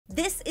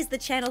This is the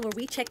channel where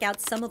we check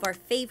out some of our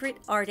favorite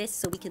artists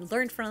so we can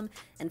learn from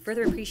and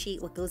further appreciate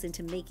what goes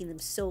into making them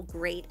so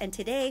great. And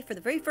today, for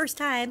the very first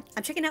time,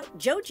 I'm checking out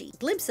Joji.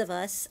 Glimpse of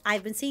Us.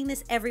 I've been seeing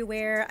this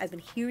everywhere. I've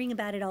been hearing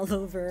about it all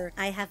over.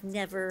 I have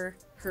never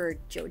heard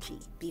Joji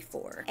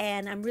before,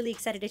 and I'm really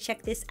excited to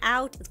check this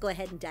out. Let's go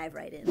ahead and dive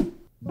right in.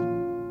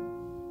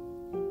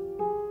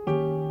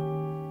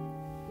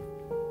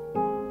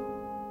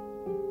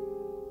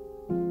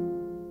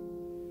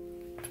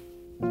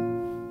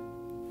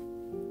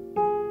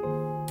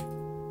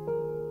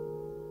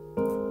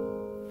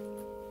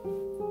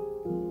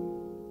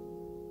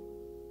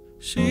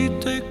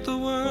 She'd take the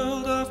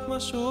world off my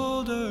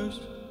shoulders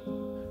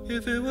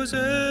if it was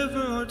ever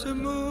hard to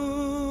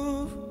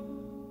move.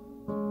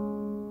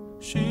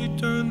 She'd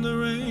turn the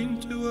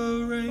rain to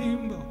a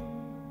rainbow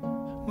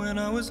when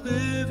I was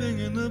living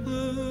in the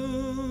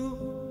blue.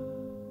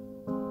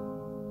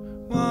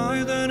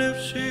 Why then,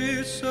 if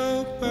she's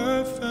so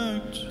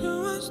perfect,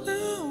 do I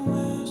still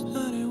wish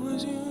that it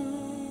was you?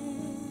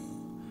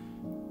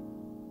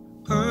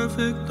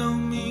 Perfect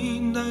don't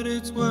mean that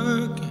it's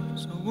working,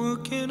 so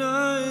what can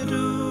I do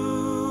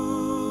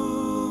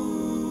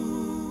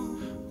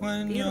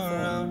when Beautiful.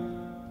 You're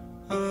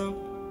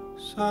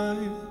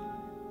outside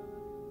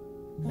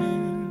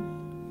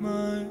in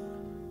my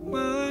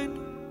mind?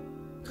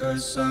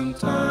 'Cause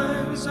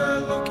sometimes I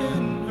look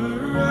in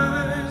her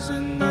eyes,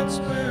 and that's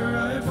where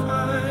I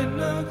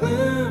find a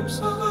glimpse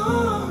of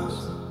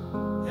us.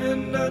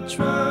 And I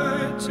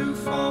try to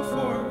fall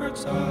for her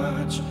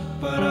touch,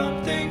 but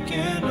I'm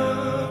thinking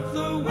of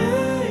the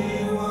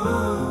way it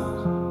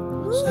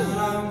was. Said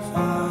I'm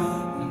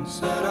fine and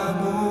said I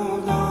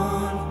moved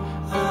on.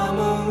 I'm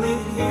only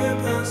here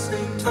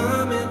passing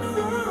time in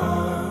her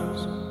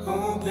arms,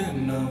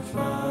 hoping I'll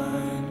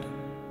find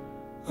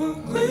a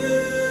glimpse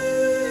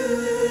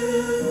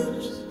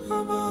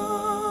of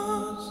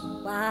us.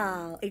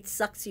 Wow, it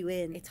sucks you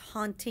in. It's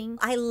haunting.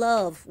 I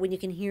love when you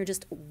can hear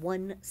just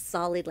one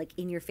solid, like,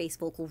 in-your-face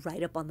vocal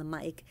right up on the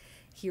mic.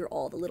 Hear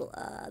all the little,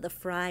 the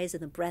fries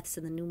and the breaths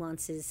and the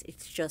nuances.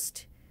 It's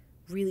just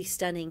really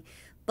stunning.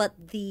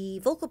 But the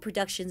vocal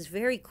production's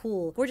very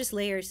cool. Gorgeous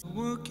layers.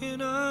 What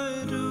can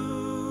I do?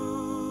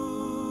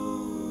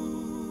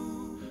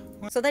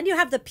 So then you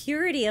have the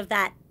purity of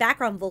that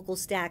background vocal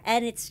stack,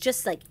 and it's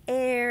just like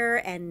air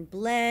and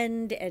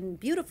blend and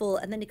beautiful.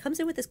 And then it comes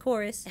in with this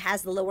chorus. It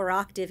has the lower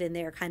octave in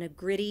there, kind of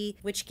gritty,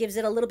 which gives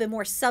it a little bit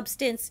more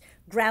substance,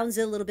 grounds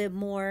it a little bit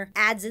more,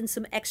 adds in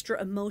some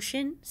extra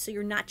emotion, so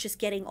you're not just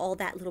getting all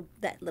that little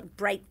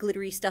bright,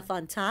 glittery stuff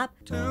on top.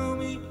 Tell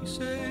me,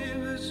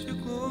 save us your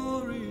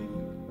glory.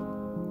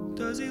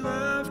 Does he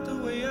laugh the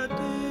way I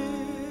did?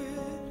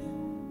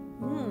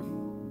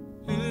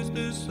 Is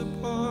this a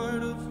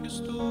part of your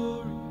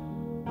story?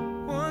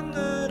 One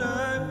that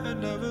I had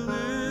never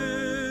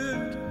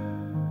lived?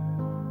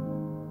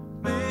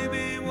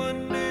 Maybe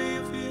one day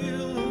you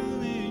feel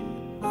lonely,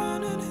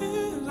 and in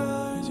his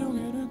eyes you'll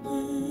get a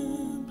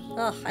glimpse.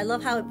 Ugh, I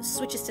love how it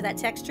switches to that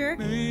texture.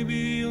 Maybe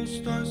you'll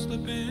start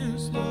slipping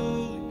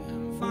slowly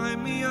and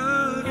find me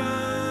again.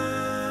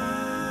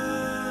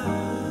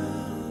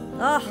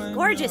 Ugh,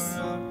 gorgeous.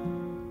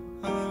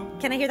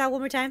 Can I hear that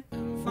one more time?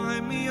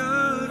 Find me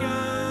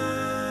again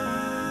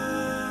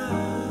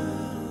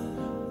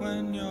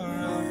when you're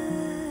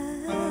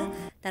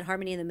That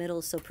harmony in the middle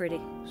is so pretty.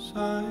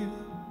 outside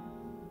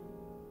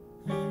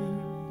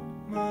in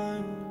my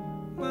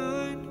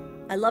mind.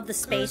 I love the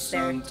space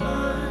there.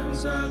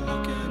 Sometimes I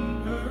look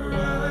in her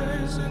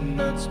eyes, and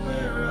that's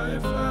where I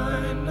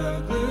find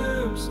a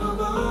glimpse of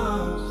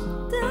us.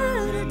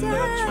 And I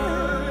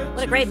try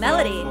What a great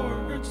melody. to fall for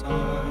her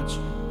touch,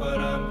 but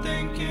I'm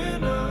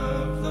thinking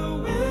of the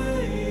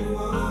way it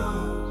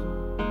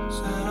was.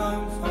 Said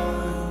I'm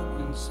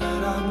fine and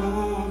said I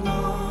moved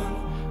on.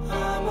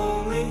 I'm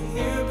only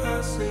here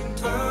passing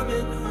time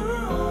in her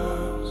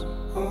arms,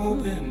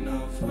 hoping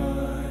I'll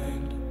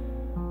find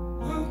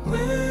a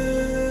glimpse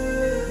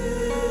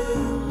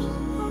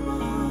of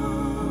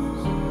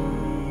us.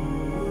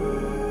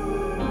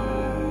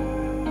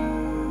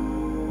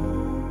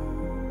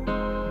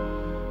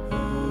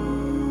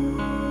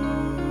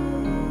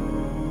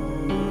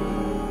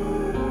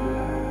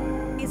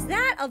 Is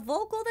that a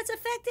vocal that's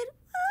affected?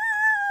 Oh!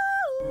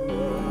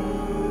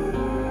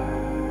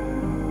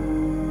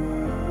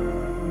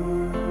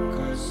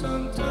 'Cause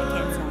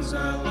sometimes I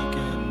look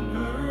in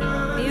her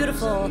eyes,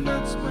 Beautiful. and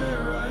that's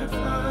where I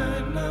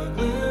find a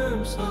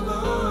glimpse of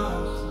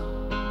us.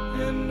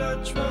 And I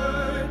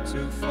try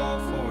to fall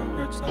for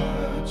her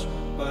touch,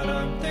 but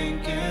I'm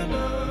thinking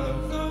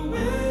of the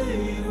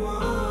way it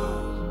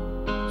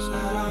was.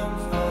 Said I'm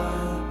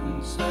fine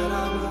and said I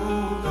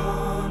moved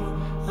on.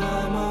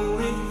 I'm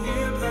only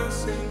here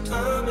passing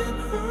time in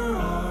her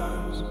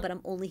arms. But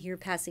I'm only here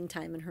passing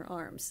time in her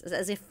arms.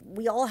 As if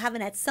we all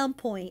haven't at some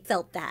point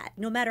felt that.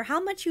 No matter how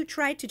much you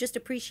try to just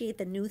appreciate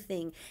the new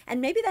thing, and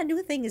maybe that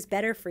new thing is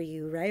better for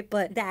you, right?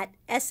 But that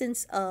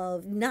essence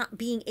of not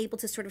being able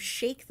to sort of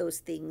shake those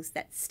things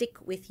that stick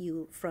with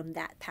you from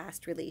that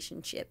past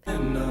relationship.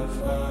 And I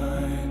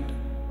find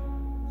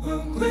a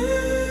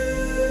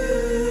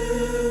glimpse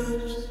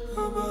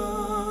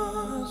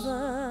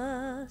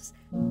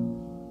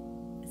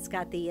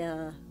got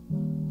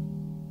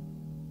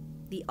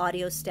the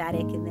audio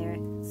static in there.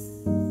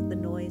 It's the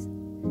noise.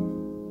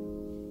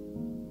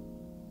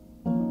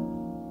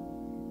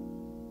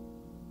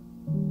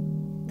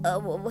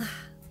 Oh,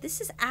 this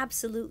is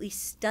absolutely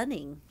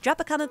stunning. Drop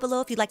a comment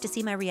below if you'd like to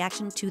see my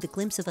reaction to the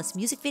Glimpse of Us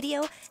music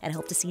video, and I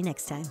hope to see you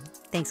next time.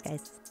 Thanks,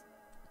 guys.